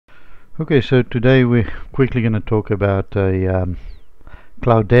Okay, so today we're quickly going to talk about a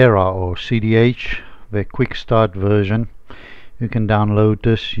Cloudera or CDH, the QuickStart version. You can download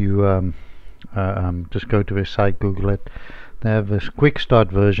this. You just go to their site, Google it. They have this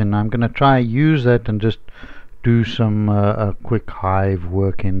QuickStart version. I'm going to try use that and just do some quick Hive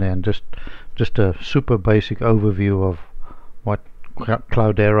work in there, and just a super basic overview of what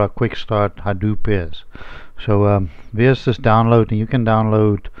Cloudera QuickStart Hadoop is. So there's this download, and you can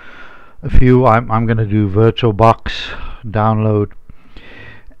download a few. I'm going to do Virtualbox download,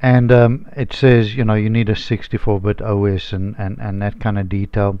 and it says you need a 64-bit OS and that kind of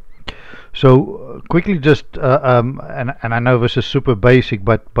detail. So quickly just and I know this is super basic,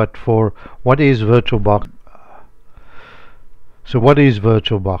 but for what is Virtualbox? So what is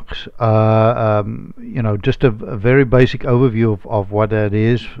Virtualbox? Just a very basic overview of what that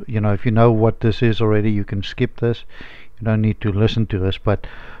is. If you know what this is already, you can skip this. You don't need to listen to this. But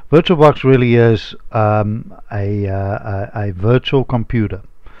Virtualbox really is a virtual computer.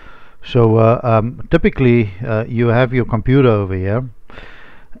 So typically you have your computer over here,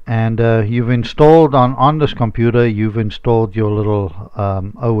 and you've installed on this computer, you've installed your little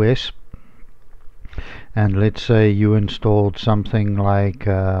OS. And let's say you installed something like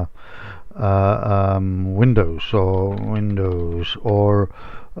Windows or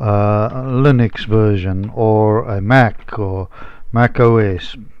Linux version, or a Mac or Mac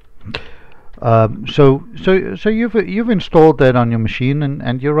OS. So you've installed that on your machine,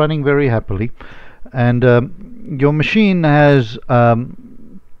 and you're running very happily. And your machine has a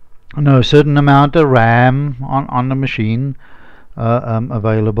certain amount of RAM on the machine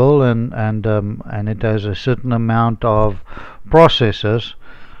available, and it has a certain amount of processors.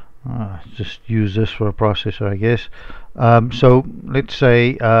 Just use this for a processor, I guess. So let's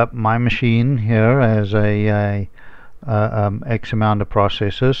say my machine here has a X amount of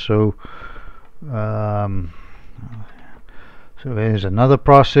processors. So there's another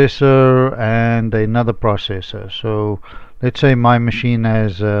processor and another processor. So let's say my machine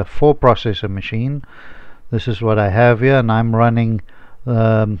has a 4-processor machine. This is what I have here, and I'm running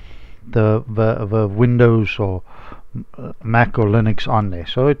the Windows or Mac or Linux on there.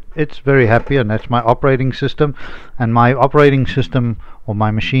 So it's very happy, and that's my operating system, and my operating system or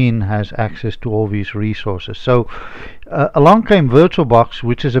my machine has access to all these resources. So along came Virtualbox,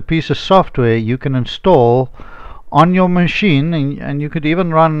 which is a piece of software you can install on your machine, and you could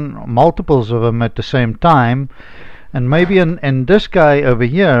even run multiples of them at the same time. And maybe in this guy over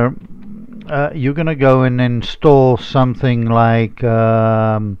here, you're going to go and install something like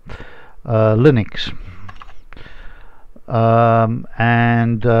Linux,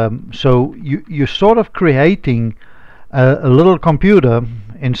 so you're sort of creating a little computer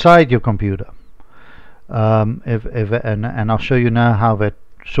inside your computer. And I'll show you now how that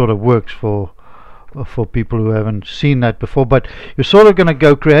sort of works for people who haven't seen that before. But you're sort of going to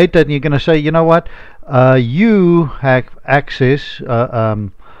go create that, and you're going to say, you know what, you have access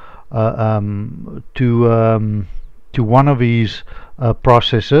to one of these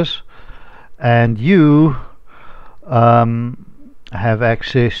processors, and you have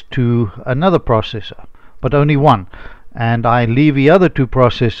access to another processor, but only one, and I leave the other 2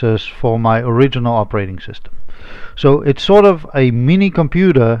 processors for my original operating system. So it's sort of a mini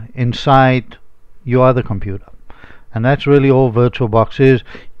computer inside your other computer. And that's really all Virtualbox is.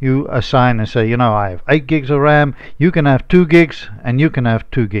 You assign and say, I have 8 gigs of RAM, you can have 2 gigs, and you can have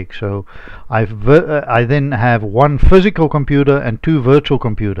 2 gigs. So I then have 1 physical computer and 2 virtual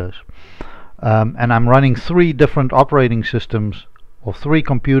computers. And I'm running 3 different operating systems, or 3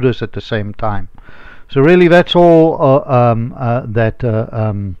 computers at the same time. So really that's all that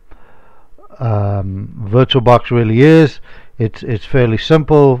Virtualbox really is. It's fairly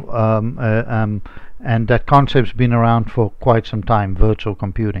simple. And that concept's been around for quite some time, virtual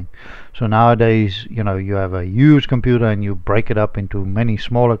computing. So nowadays, you have a huge computer, and you break it up into many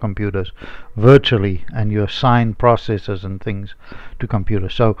smaller computers virtually, and you assign processors and things to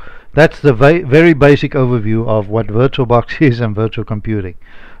computers. So that's the very basic overview of what Virtualbox is and virtual computing.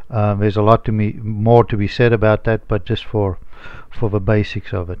 There's a lot more to be said about that, but just for the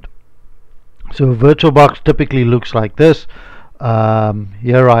basics of it. So Virtualbox typically looks like this.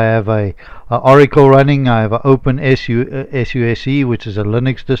 Here I have a Oracle running. I have an Open SUSE, which is a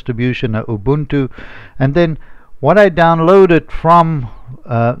Linux distribution, a Ubuntu, and then what I downloaded from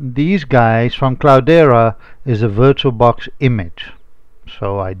these guys from Cloudera is a Virtualbox image.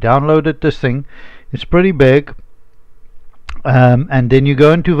 So I downloaded this thing. It's pretty big, and then you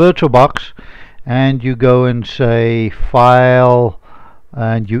go into Virtualbox, and you go and say File,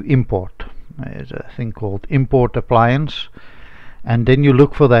 and you import. There's a thing called Import Appliance. and then you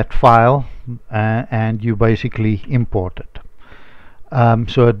look for that file and you basically import it.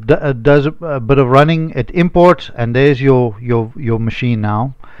 So it does a bit of running, it imports, and there's your machine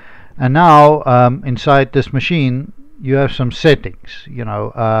now. And now inside this machine you have some settings.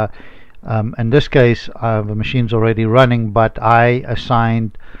 In this case the machine's already running, but I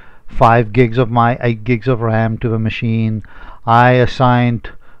assigned 5 gigs of my 8 gigs of RAM to the machine. I assigned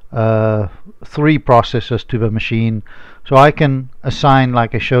 3 processors to the machine, so I can assign,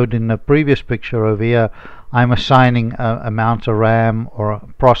 like I showed in the previous picture over here, I'm assigning amounts of RAM or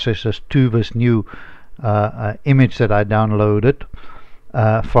processors to this new image that I downloaded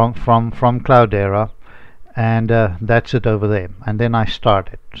from Cloudera, and that's it over there. And then I start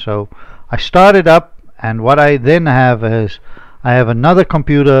it. So I start it up, and what I then have is I have another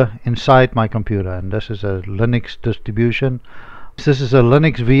computer inside my computer, and this is a Linux distribution. This is a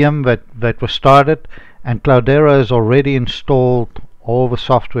Linux VM that was started, and Cloudera has already installed all the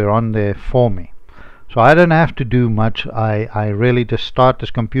software on there for me. So I don't have to do much. I really just start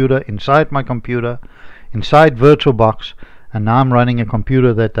this computer inside my computer, inside Virtualbox, and now I'm running a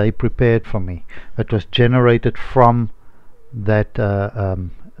computer that they prepared for me, that was generated from that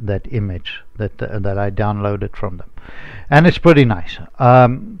that image that I downloaded from them, and it's pretty nice.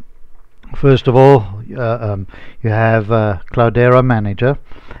 First of all, you have Cloudera Manager,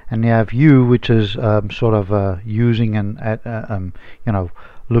 and you have you, which is sort of using and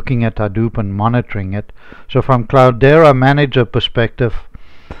looking at Hadoop and monitoring it. So from Cloudera Manager perspective,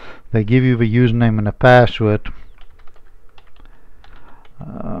 they give you the username and the password.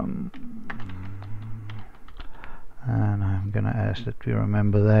 And I'm going to ask that we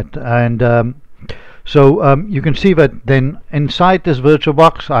remember that. And so you can see that then inside this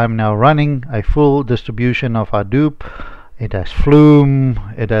Virtualbox I'm now running a full distribution of Hadoop. It has Flume,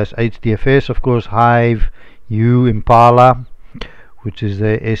 it has HDFS, of course, Hive, Impala, which is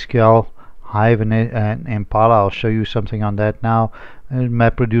the SQL, Hive and Impala. I'll show you something on that now. And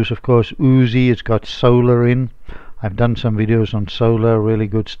MapReduce, of course, Uzi, it's got Solar in. I've done some videos on Solar, really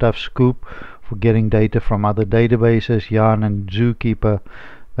good stuff. Scoop for getting data from other databases. Yarn and Zookeeper,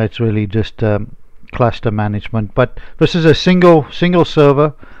 that's really just cluster management. But this is a single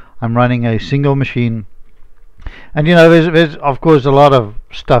server. I'm running a single machine, and there's of course a lot of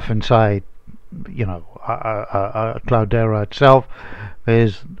stuff inside Cloudera itself.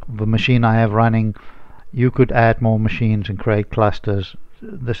 There's the machine I have running. You could add more machines and create clusters.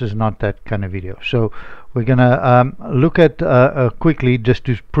 This is not that kind of video, so we're gonna look at quickly, just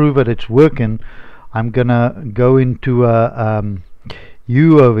to prove that it's working. I'm gonna go into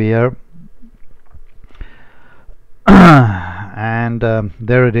U over here, and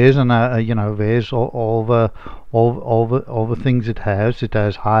there it is. And there's all the things it has. It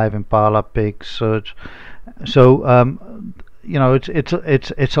has Hive, Impala, Pig, Search. So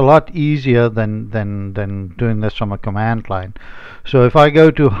it's a lot easier than doing this from a command line. So if I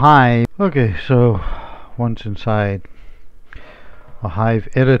go to Hive, okay, so once inside a Hive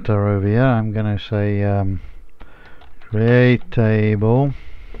editor over here, I'm gonna say create table.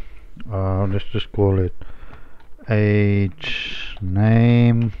 Let's just call it age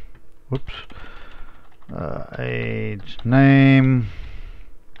name. Whoops. Age name,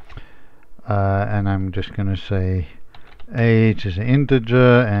 and I'm just gonna say age is an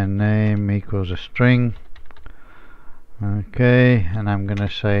integer and name equals a string. Okay, and I'm gonna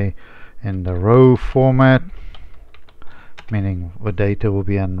say in the row format, meaning the data will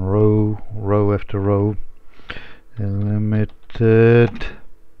be on row after row. Limited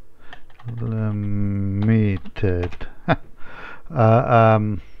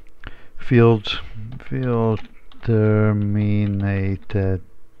fields terminated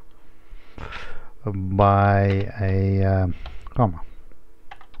by a comma.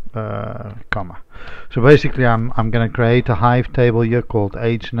 So basically I'm going to create a Hive table here called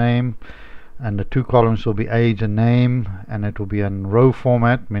age name, and the 2 columns will be age and name, and it will be in row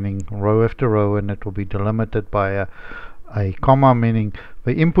format, meaning row after row, and it will be delimited by a comma, meaning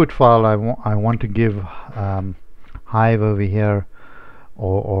the input file I want to give Hive over here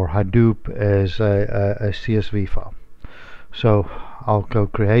or Hadoop as a CSV file. So I'll go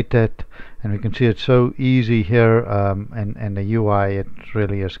create that, and we can see it's so easy here, and the UI, it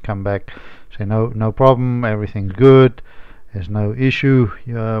really has come back, say no problem, everything's good, there's no issue,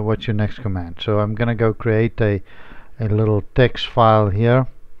 what's your next command? So I'm gonna go create a little text file here,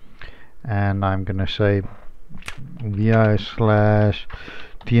 and I'm gonna say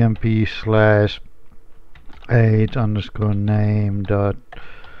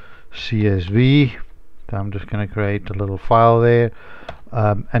vi/tmp/age_name.csv. So I'm just going to create a little file there,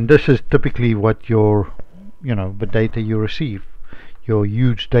 and this is typically what your the data you receive. your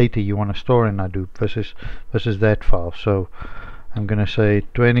huge data you want to store in Hadoop versus that file. So I'm going to say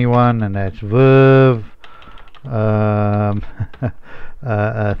 21, and that's Viv.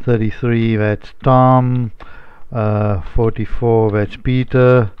 33, that's Tom. 44, that's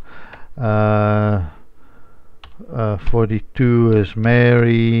Peter. 42 is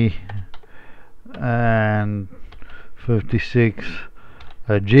Mary, and 56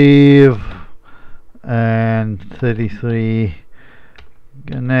 Ajiv, and 33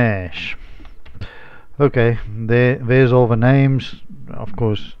 Ganesh. Okay, there's all the names. Of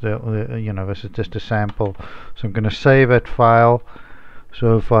course, you know, this is just a sample, so I'm going to save that file.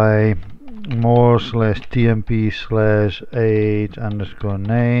 So if I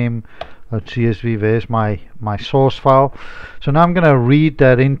more/tmp/age_name.csv, there's my source file. So now I'm going to read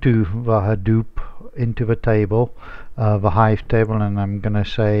that into the Hadoop, into the table, the Hive table, and I'm going to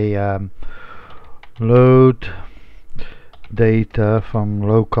say load data from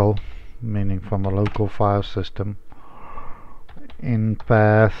local, meaning from a local file system, in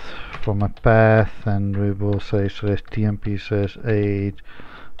path, from a path, and we will say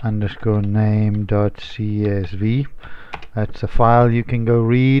 /tmp/age_name.csv. that's a file you can go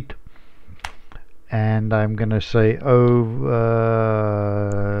read. And I'm gonna say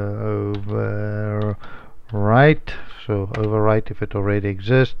overwrite, so overwrite if it already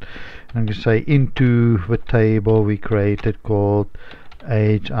exists. And I'm gonna say into the table we created called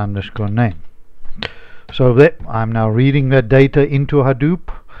age_name. So that I'm now reading that data into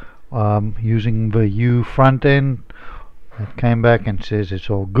Hadoop using the U front end. It came back and says it's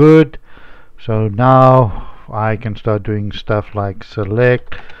all good. So now I can start doing stuff like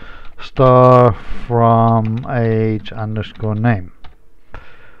select star from age_name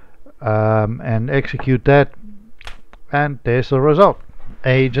and execute that, and there's the result,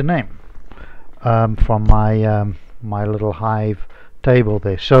 age and name, from my my little Hive table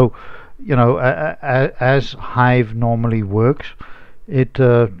there. So you know, as Hive normally works, it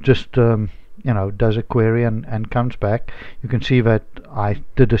just you know, does a query and comes back. You can see that I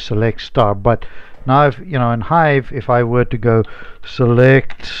did a select star, but now if you know, in Hive, if I were to go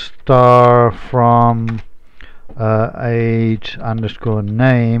select star from age_name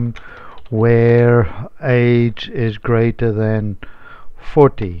where age is greater than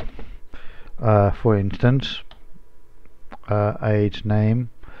 40, for instance, age name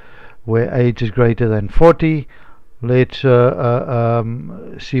where age is greater than 40, let's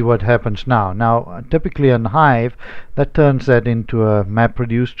see what happens now. Now typically in Hive, that turns that into a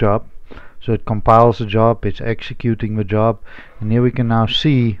MapReduce job. So it compiles the job, it's executing the job, and here we can now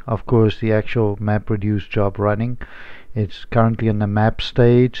see, of course, the actual MapReduce job running. It's currently in the map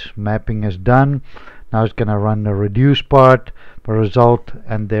stage. Mapping is done. Now it's going to run the reduce part, the result,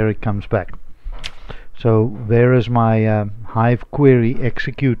 and there it comes back. So there is my Hive query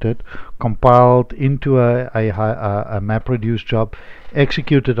executed, compiled into a MapReduce job,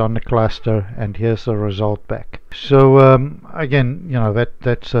 executed on the cluster, and here's the result back. So again, you know,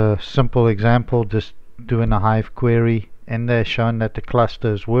 that's a simple example, just doing a Hive query in there, showing that the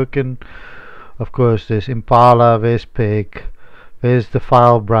cluster is working. Of course, there's Impala, there's Pig, there's the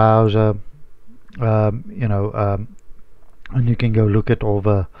file browser, you know, and you can go look at all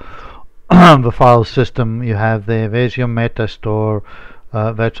the the file system you have there. There's your meta store,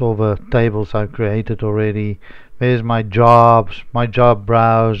 that's all the tables I've created already. There's my jobs, my job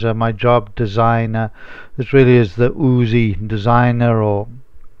browser, my job designer. This really is the Uzi designer, or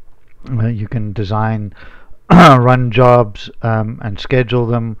you can design run jobs and schedule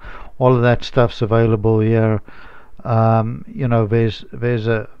them. All of that stuff's available here. You know, there's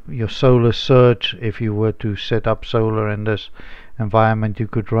your Solar search. If you were to set up Solar in this environment, you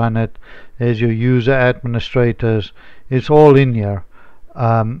could run it. There's your user administrators. It's all in here.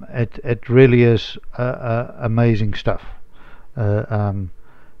 It really is amazing stuff, and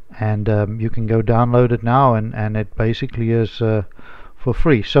you can go download it now, and it basically is for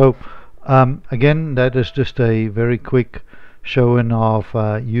free. So again, that is just a very quick showing of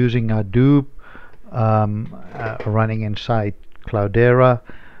using Hadoop running inside Cloudera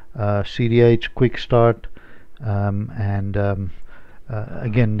CDH QuickStart, and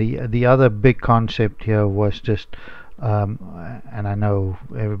again, the other big concept here was just and I know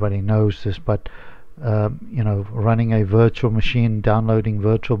everybody knows this, but you know, running a virtual machine, downloading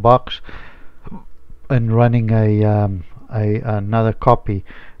Virtualbox, and running another copy.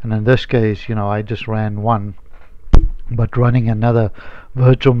 And in this case, you know, I just ran one, but running another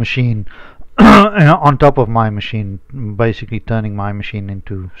virtual machine on top of my machine, basically turning my machine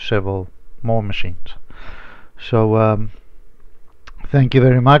into several more machines. So thank you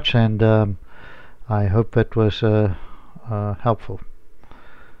very much, and I hope that was helpful.